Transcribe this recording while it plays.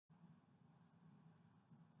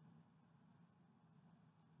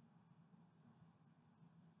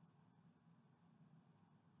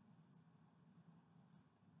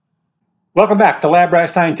Welcome back to LabRat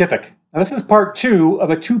Scientific. Now this is part 2 of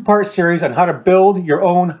a two-part series on how to build your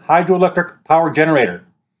own hydroelectric power generator.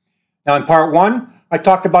 Now in part 1, I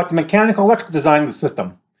talked about the mechanical electrical design of the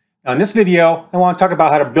system. Now in this video, I want to talk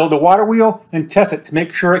about how to build a water wheel and test it to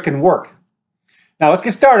make sure it can work. Now let's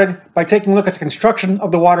get started by taking a look at the construction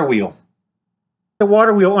of the water wheel. The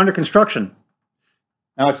water wheel under construction.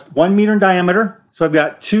 Now it's 1 meter in diameter, so I've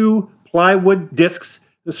got 2 plywood discs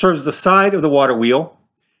that serves as the side of the water wheel.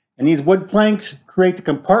 And these wood planks create the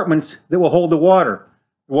compartments that will hold the water.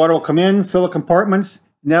 The water will come in, fill the compartments,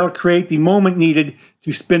 and that will create the moment needed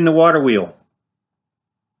to spin the water wheel.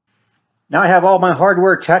 Now I have all my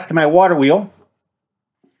hardware attached to my water wheel.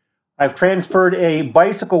 I've transferred a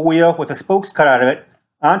bicycle wheel with the spokes cut out of it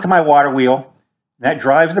onto my water wheel. That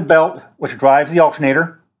drives the belt, which drives the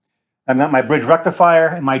alternator. I've got my bridge rectifier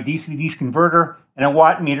and my DC-to-DC converter and a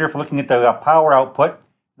watt meter for looking at the power output,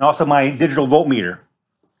 and also my digital voltmeter.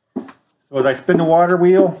 So as I spin the water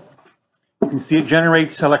wheel, you can see it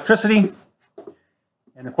generates electricity.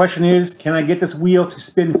 And the question is, can I get this wheel to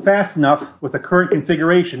spin fast enough with the current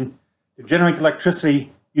configuration to generate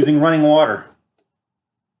electricity using running water?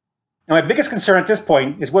 Now my biggest concern at this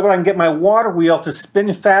point is whether I can get my water wheel to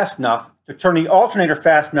spin fast enough to turn the alternator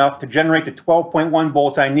fast enough to generate the 12.1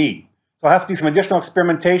 volts I need. So I'll have to do some additional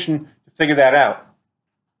experimentation to figure that out.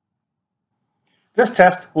 This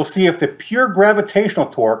test will see if the pure gravitational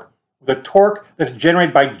torque, the torque that's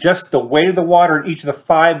generated by just the weight of the water in each of the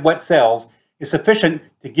 5 wet cells, is sufficient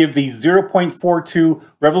to give the 0.42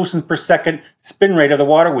 revolutions per second spin rate of the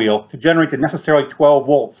water wheel to generate the necessary 12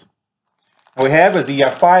 volts. What we have is the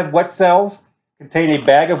 5 wet cells contain a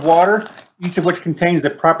bag of water, each of which contains the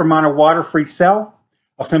proper amount of water for each cell.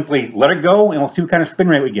 I'll simply let it go and we'll see what kind of spin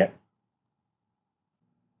rate we get.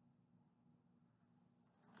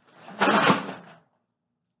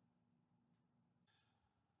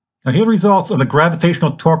 Now here are the results of the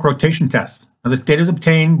gravitational torque rotation tests. Now this data is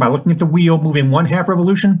obtained by looking at the wheel moving 1/2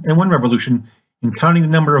 revolution and 1 revolution and counting the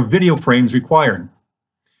number of video frames required.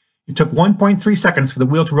 It took 1.3 seconds for the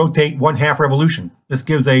wheel to rotate 1/2 revolution. This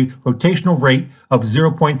gives a rotational rate of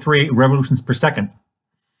 0.38 revolutions per second.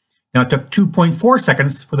 Now it took 2.4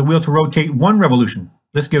 seconds for the wheel to rotate 1 revolution.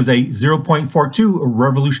 This gives a 0.42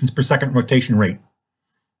 revolutions per second rotation rate.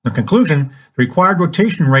 In conclusion, the required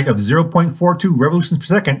rotation rate of 0.42 revolutions per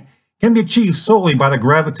second can be achieved solely by the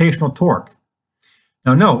gravitational torque.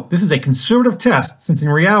 Now note, this is a conservative test since in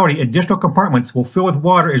reality additional compartments will fill with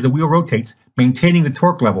water as the wheel rotates, maintaining the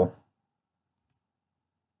torque level.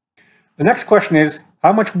 The next question is,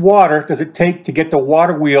 how much water does it take to get the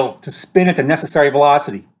water wheel to spin at the necessary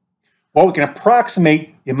velocity? Well, we can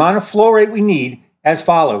approximate the amount of flow rate we need as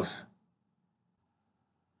follows.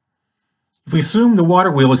 If we assume the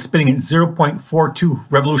water wheel is spinning at 0.42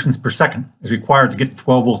 revolutions per second, as required to get to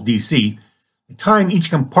 12 volts DC, the time each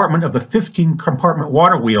compartment of the 15-compartment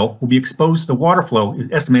water wheel will be exposed to the water flow is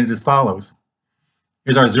estimated as follows.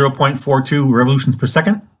 Here's our 0.42 revolutions per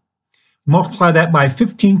second. Multiply that by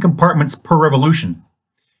 15 compartments per revolution.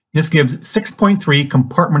 This gives 6.3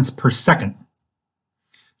 compartments per second.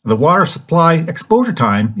 The water supply exposure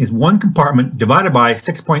time is 1 compartment divided by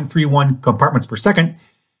 6.31 compartments per second,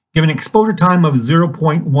 giving an exposure time of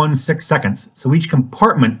 0.16 seconds. So each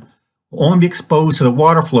compartment will only be exposed to the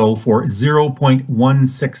water flow for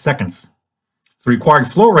 0.16 seconds. So the required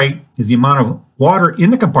flow rate is the amount of water in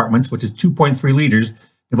the compartments, which is 2.3 liters,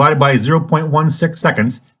 divided by 0.16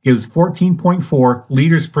 seconds, gives 14.4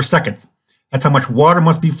 liters per second. That's how much water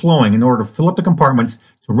must be flowing in order to fill up the compartments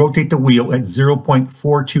to rotate the wheel at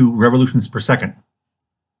 0.42 revolutions per second.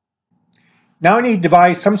 Now I need to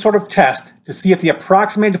devise some sort of test to see if the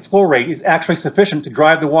approximated flow rate is actually sufficient to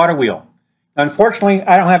drive the water wheel. Now, unfortunately,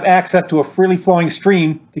 I don't have access to a freely flowing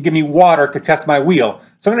stream to give me water to test my wheel,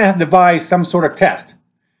 so I'm going to have to devise some sort of test.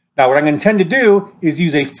 Now what I'm going to intend to do is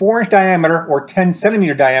use a 4-inch diameter or 10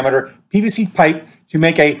 centimeter diameter PVC pipe to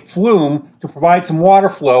make a flume to provide some water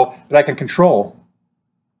flow that I can control.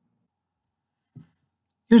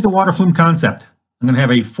 Here's the water flume concept. I'm going to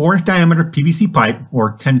have a 4-inch diameter PVC pipe,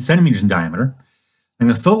 or 10 centimeters in diameter. I'm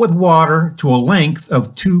going to fill it with water to a length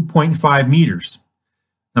of 2.5 meters.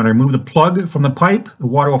 Now to remove the plug from the pipe, the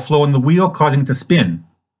water will flow in the wheel, causing it to spin.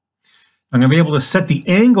 I'm going to be able to set the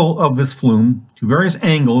angle of this flume to various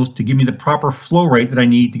angles to give me the proper flow rate that I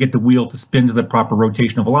need to get the wheel to spin to the proper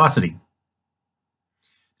rotational velocity.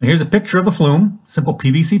 Now here's a picture of the flume, simple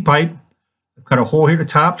PVC pipe. I've cut a hole here at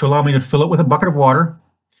the top to allow me to fill it with a bucket of water.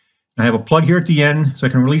 I have a plug here at the end so I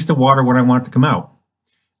can release the water when I want it to come out.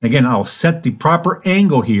 And again, I'll set the proper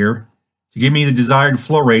angle here to give me the desired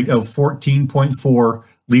flow rate of 14.4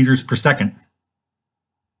 liters per second.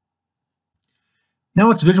 Now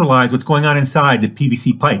let's visualize what's going on inside the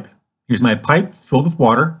PVC pipe. Here's my pipe filled with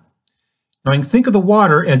water. Now I can think of the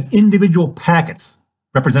water as individual packets,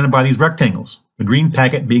 represented by these rectangles, the green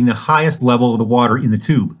packet being the highest level of the water in the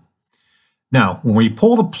tube. Now, when we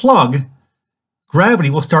pull the plug, gravity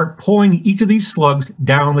will start pulling each of these slugs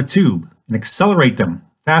down the tube and accelerate them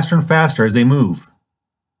faster and faster as they move.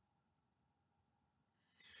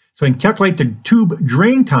 So we can calculate the tube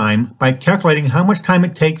drain time by calculating how much time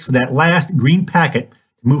it takes for that last green packet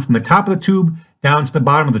to move from the top of the tube down to the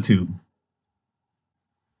bottom of the tube.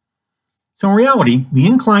 So in reality, the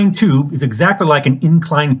inclined tube is exactly like an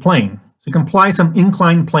inclined plane. So we can apply some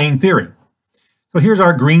inclined plane theory. So here's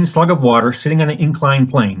our green slug of water sitting on an inclined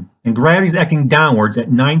plane, and gravity is acting downwards at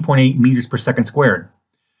 9.8 meters per second squared.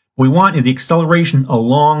 What we want is the acceleration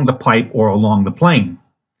along the pipe or along the plane.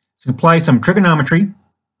 So we apply some trigonometry.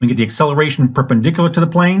 We get the acceleration perpendicular to the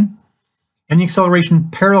plane and the acceleration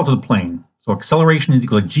parallel to the plane. So acceleration is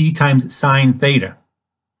equal to g times sine theta.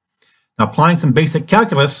 Now applying some basic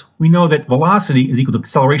calculus, we know that velocity is equal to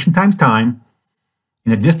acceleration times time,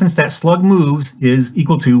 and the distance that slug moves is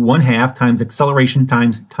equal to 1/2 times acceleration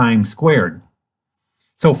times time squared.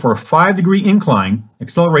 So for a 5-degree incline,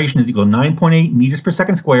 acceleration is equal to 9.8 meters per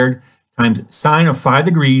second squared times sine of 5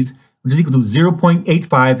 degrees, which is equal to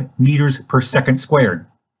 0.85 meters per second squared.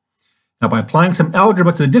 Now by applying some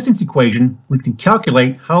algebra to the distance equation, we can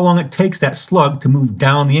calculate how long it takes that slug to move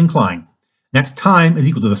down the incline. That's time is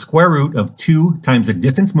equal to the square root of 2 times the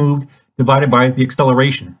distance moved divided by the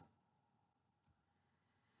acceleration.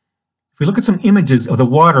 If we look at some images of the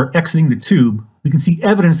water exiting the tube, we can see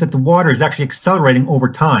evidence that the water is actually accelerating over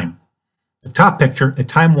time. The top picture at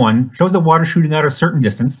time 1 shows the water shooting out a certain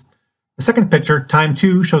distance. The second picture, time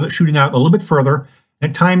 2, shows it shooting out a little bit further.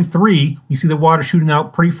 At time 3, we see the water shooting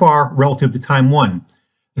out pretty far relative to time 1.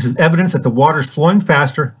 This is evidence that the water is flowing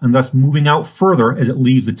faster and thus moving out further as it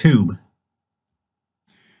leaves the tube.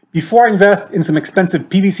 Before I invest in some expensive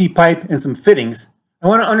PVC pipe and some fittings, I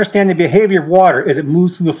want to understand the behavior of water as it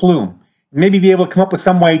moves through the flume, and maybe be able to come up with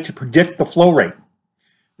some way to predict the flow rate.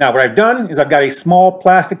 Now what I've done is I've got a small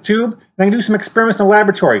plastic tube, and I can do some experiments in the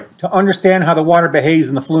laboratory to understand how the water behaves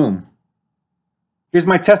in the flume. Here's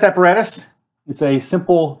my test apparatus. It's a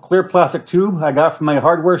simple clear plastic tube I got from my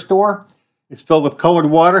hardware store. It's filled with colored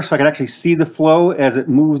water so I can actually see the flow as it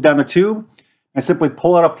moves down the tube. I simply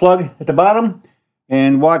pull out a plug at the bottom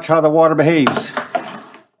and watch how the water behaves.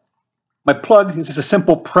 My plug is just a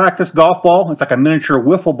simple practice golf ball. It's like a miniature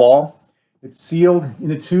wiffle ball. It's sealed in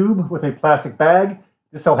a tube with a plastic bag.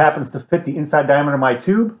 This so happens to fit the inside diameter of my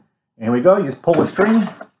tube. And here we go. You just pull the string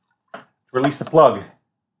to release the plug.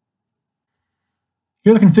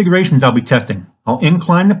 Here are the configurations I'll be testing. I'll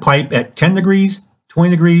incline the pipe at 10 degrees, 20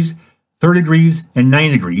 degrees, 30 degrees, and 90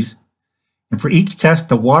 degrees. And for each test,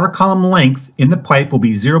 the water column length in the pipe will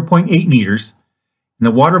be 0.8 meters, and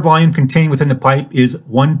the water volume contained within the pipe is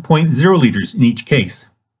 1.0 liters in each case.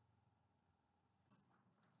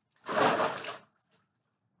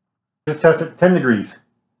 Just test at 10 degrees.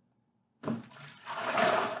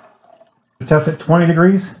 Test at 20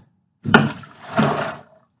 degrees.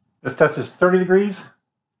 This test is 30 degrees.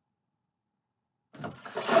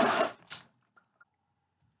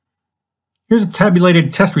 Here's the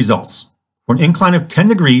tabulated test results. For an incline of 10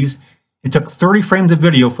 degrees, it took 30 frames of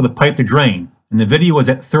video for the pipe to drain, and the video was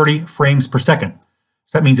at 30 frames per second.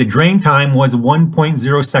 So that means the drain time was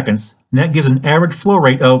 1.0 seconds, and that gives an average flow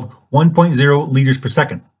rate of 1.0 liters per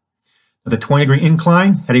second. Now, the 20-degree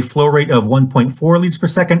incline had a flow rate of 1.4 liters per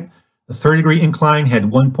second, the 30-degree incline had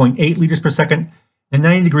 1.8 liters per second, and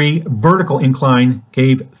 90-degree vertical incline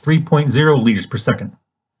gave 3.0 liters per second.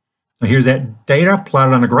 Now here's that data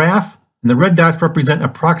plotted on a graph, and the red dots represent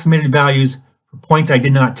approximated values for points I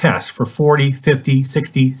did not test for 40, 50,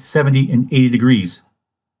 60, 70, and 80 degrees.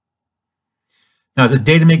 Now does this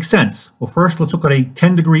data make sense? Well, first let's look at a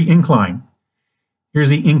 10-degree incline. Here's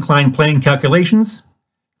the incline plane calculations.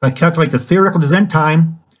 If I calculate the theoretical descent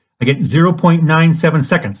time, I get 0.97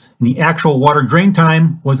 seconds, and the actual water drain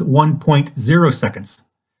time was 1.0 seconds.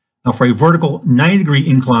 Now for a vertical 90-degree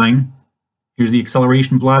incline, here's the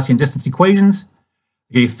acceleration, velocity, and distance equations.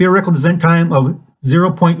 I get a theoretical descent time of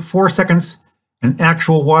 0.4 seconds and an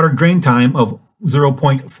actual water drain time of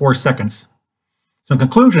 0.4 seconds. So in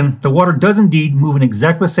conclusion, the water does indeed move in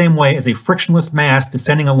exactly the same way as a frictionless mass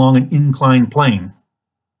descending along an inclined plane.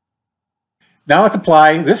 Now let's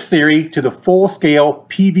apply this theory to the full-scale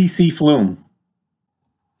PVC flume.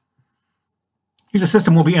 Here's a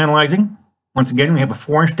system we'll be analyzing. Once again, we have a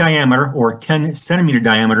 4-inch diameter or 10-centimeter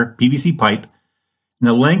diameter PVC pipe, and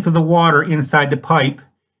the length of the water inside the pipe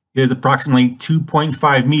is approximately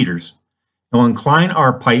 2.5 meters. and we'll incline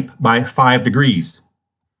our pipe by 5 degrees.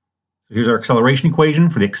 So here's our acceleration equation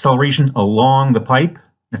for the acceleration along the pipe.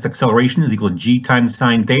 That's acceleration is equal to g times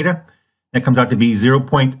sine theta. That comes out to be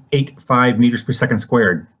 0.85 meters per second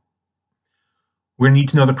squared. We're going to need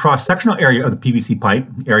to know the cross-sectional area of the PVC pipe.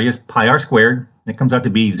 The area is pi r squared. That comes out to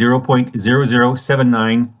be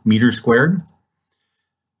 0.0079 meters squared.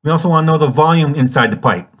 We also want to know the volume inside the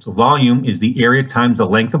pipe. So volume is the area times the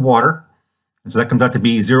length of water. And so that comes out to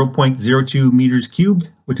be 0.02 meters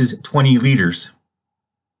cubed, which is 20 liters.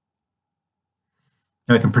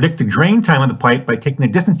 Now I can predict the drain time of the pipe by taking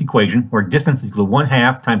the distance equation, where distance is equal to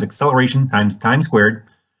 1/2 times acceleration times time squared.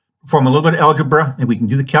 Perform a little bit of algebra, and we can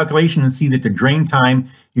do the calculation and see that the drain time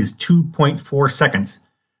is 2.4 seconds.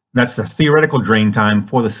 That's the theoretical drain time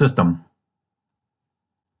for the system.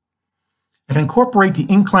 I can incorporate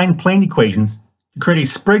the inclined plane equations to create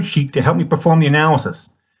a spreadsheet to help me perform the analysis.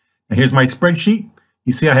 Now here's my spreadsheet.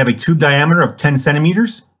 You see I have a tube diameter of 10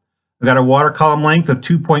 centimeters. I've got a water column length of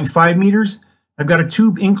 2.5 meters. I've got a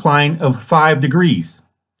tube incline of 5 degrees.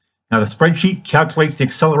 Now the spreadsheet calculates the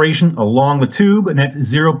acceleration along the tube, and that's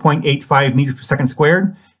 0.85 meters per second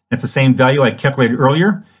squared. That's the same value I calculated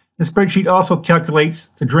earlier. The spreadsheet also calculates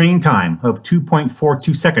the drain time of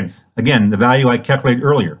 2.42 seconds. Again, the value I calculated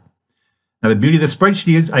earlier. Now the beauty of the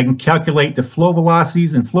spreadsheet is I can calculate the flow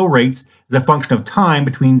velocities and flow rates as a function of time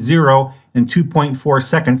between 0 and 2.4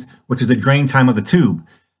 seconds, which is the drain time of the tube.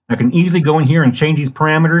 I can easily go in here and change these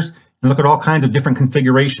parameters and look at all kinds of different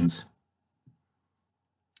configurations.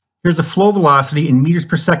 Here's the flow velocity in meters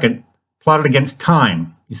per second plotted against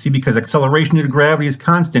time. You see, because acceleration due to gravity is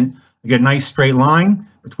constant, I get a nice straight line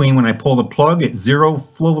between when I pull the plug at 0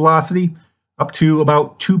 flow velocity up to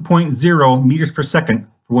about 2.0 meters per second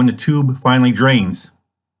for when the tube finally drains.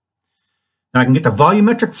 Now I can get the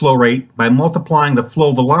volumetric flow rate by multiplying the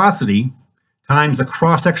flow velocity times the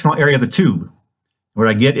cross-sectional area of the tube. What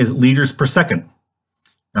I get is liters per second.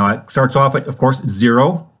 Now it starts off at, of course,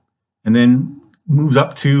 0, and then moves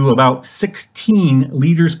up to about 16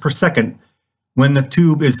 liters per second when the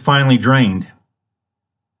tube is finally drained.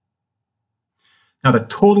 Now the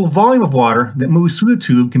total volume of water that moves through the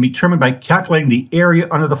tube can be determined by calculating the area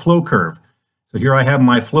under the flow curve. So here I have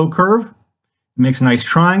my flow curve. It makes a nice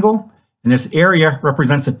triangle, and this area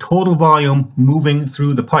represents the total volume moving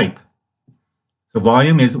through the pipe. So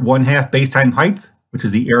volume is 1/2 base time height, which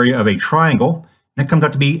is the area of a triangle. That comes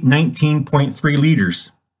out to be 19.3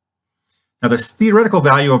 liters. Now the theoretical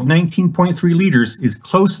value of 19.3 liters is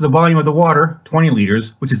close to the volume of the water, 20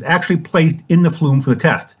 liters, which is actually placed in the flume for the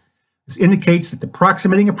test. This indicates that the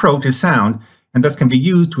approximating approach is sound and thus can be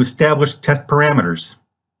used to establish test parameters.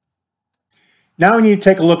 Now we need to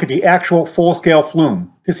take a look at the actual full-scale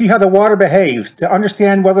flume to see how the water behaves, to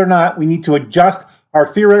understand whether or not we need to adjust our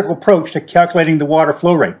theoretical approach to calculating the water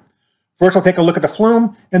flow rate. First, I'll take a look at the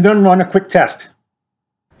flume and then run a quick test.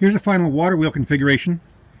 Here's the final water wheel configuration.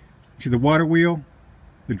 You see the water wheel,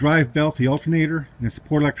 the drive belt, the alternator, and the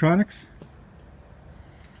support electronics.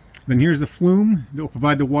 Then here's the flume that will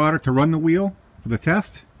provide the water to run the wheel for the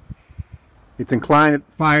test. It's inclined at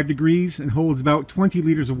 5 degrees and holds about 20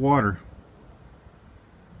 liters of water.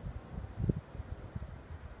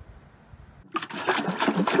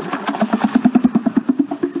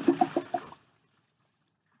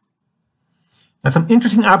 Now some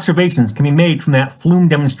interesting observations can be made from that flume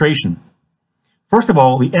demonstration. First of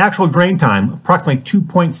all, the actual drain time, approximately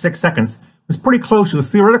 2.6 seconds, was pretty close to the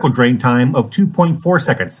theoretical drain time of 2.4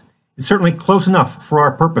 seconds. It's certainly close enough for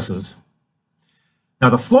our purposes. Now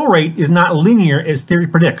the flow rate is not linear as theory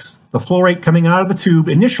predicts. The flow rate coming out of the tube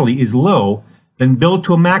initially is low, then builds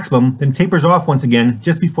to a maximum, then tapers off once again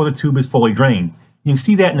just before the tube is fully drained. You can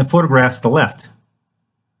see that in the photographs to the left.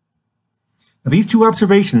 Now, these two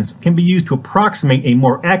observations can be used to approximate a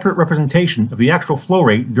more accurate representation of the actual flow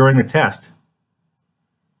rate during the test.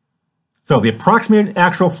 So the approximated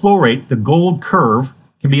actual flow rate, the gold curve,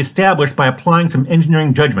 can be established by applying some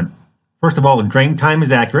engineering judgment. First of all, the drain time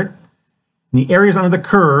is accurate. And the areas under the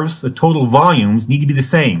curves, the total volumes, need to be the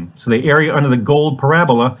same. So the area under the gold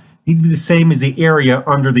parabola needs to be the same as the area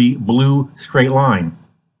under the blue straight line.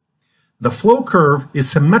 The flow curve is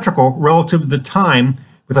symmetrical relative to the time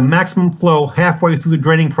with a maximum flow halfway through the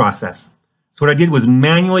draining process. So what I did was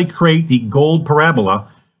manually create the gold parabola,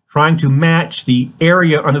 trying to match the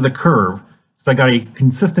area under the curve, so I got a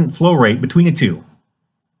consistent flow rate between the two.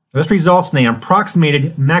 This results in an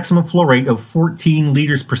approximated maximum flow rate of 14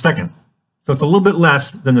 liters per second. So it's a little bit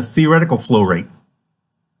less than the theoretical flow rate.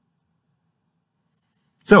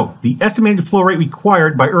 So the estimated flow rate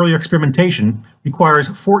required by earlier experimentation requires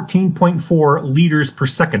 14.4 liters per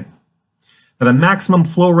second. Now the maximum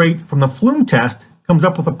flow rate from the flume test comes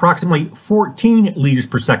up with approximately 14 liters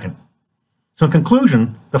per second. So in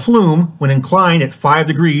conclusion, the Flume, when inclined at 5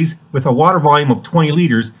 degrees with a water volume of 20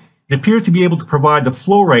 liters, it appears to be able to provide the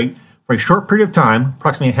flow rate for a short period of time,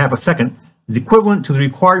 approximately half a second, is equivalent to the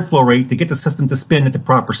required flow rate to get the system to spin at the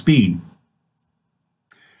proper speed.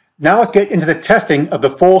 Now let's get into the testing of the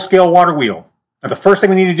full-scale water wheel. Now the first thing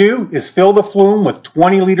we need to do is fill the Flume with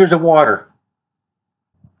 20 liters of water.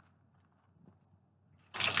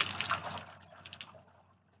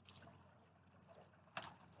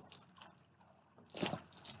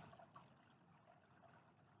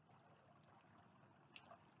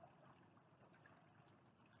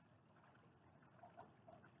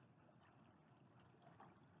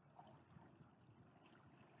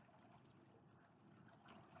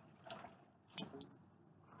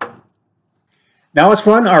 Now let's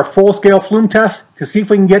run our full-scale Flume test to see if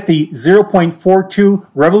we can get the 0.42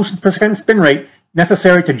 revolutions per second spin rate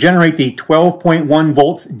necessary to generate the 12.1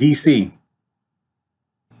 volts DC.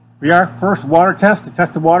 We are first water test to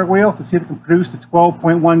test the water wheel to see if it can produce the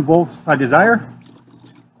 12.1 volts I desire.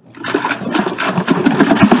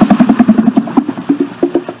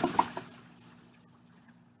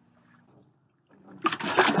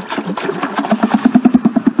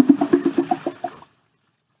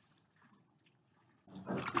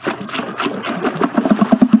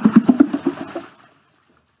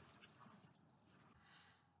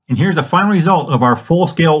 And here's the final result of our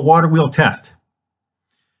full-scale water wheel test.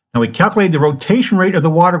 Now we calculated the rotation rate of the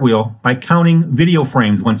water wheel by counting video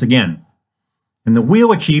frames once again. And the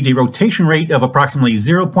wheel achieved a rotation rate of approximately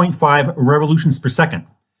 0.5 revolutions per second. And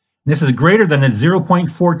this is greater than the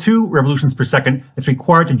 0.42 revolutions per second that's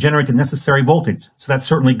required to generate the necessary voltage. So that's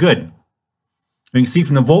certainly good. You can see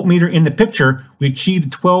from the voltmeter in the picture, we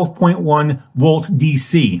achieved 12.1 volts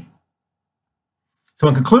DC. So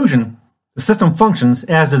in conclusion, the system functions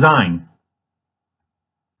as designed.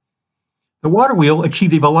 The water wheel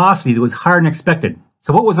achieved a velocity that was higher than expected.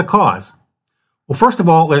 So what was the cause? Well, first of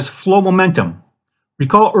all, there's flow momentum.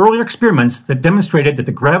 Recall earlier experiments that demonstrated that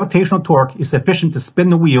the gravitational torque is sufficient to spin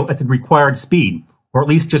the wheel at the required speed, or at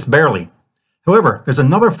least just barely. However, there's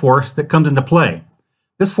another force that comes into play.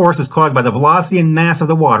 This force is caused by the velocity and mass of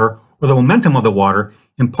the water, or the momentum of the water,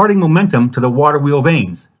 imparting momentum to the water wheel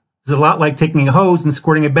vanes. This is a lot like taking a hose and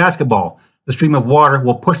squirting a basketball. The stream of water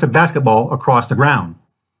will push the basketball across the ground.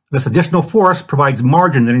 This additional force provides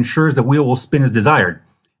margin that ensures the wheel will spin as desired.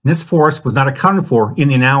 And this force was not accounted for in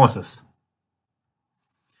the analysis.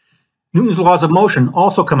 Newton's laws of motion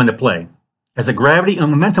also come into play. As the gravity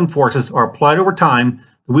and momentum forces are applied over time,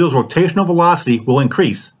 the wheel's rotational velocity will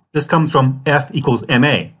increase. This comes from F equals ma.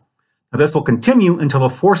 Now this will continue until the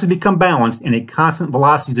forces become balanced and a constant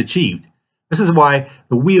velocity is achieved. This is why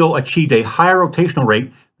the wheel achieved a higher rotational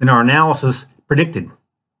rate than our analysis predicted.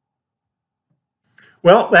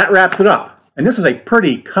 Well, that wraps it up. And this was a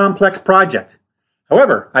pretty complex project.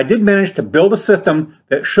 However, I did manage to build a system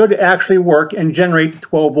that should actually work and generate the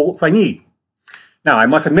 12 volts I need. Now, I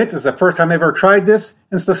must admit, this is the first time I've ever tried this,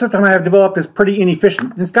 and so the system I have developed is pretty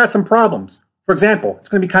inefficient, and it's got some problems. For example, it's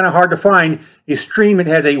going to be kind of hard to find a stream that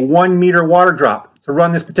has a 1 meter water drop to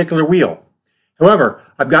run this particular wheel. However,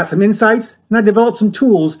 I've got some insights, and I developed some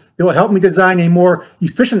tools that will help me design a more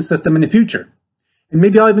efficient system in the future. And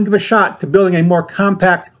maybe I'll even give a shot to building a more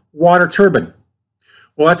compact water turbine.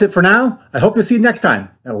 Well, that's it for now. I hope to see you next time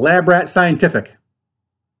at LabRat Scientific.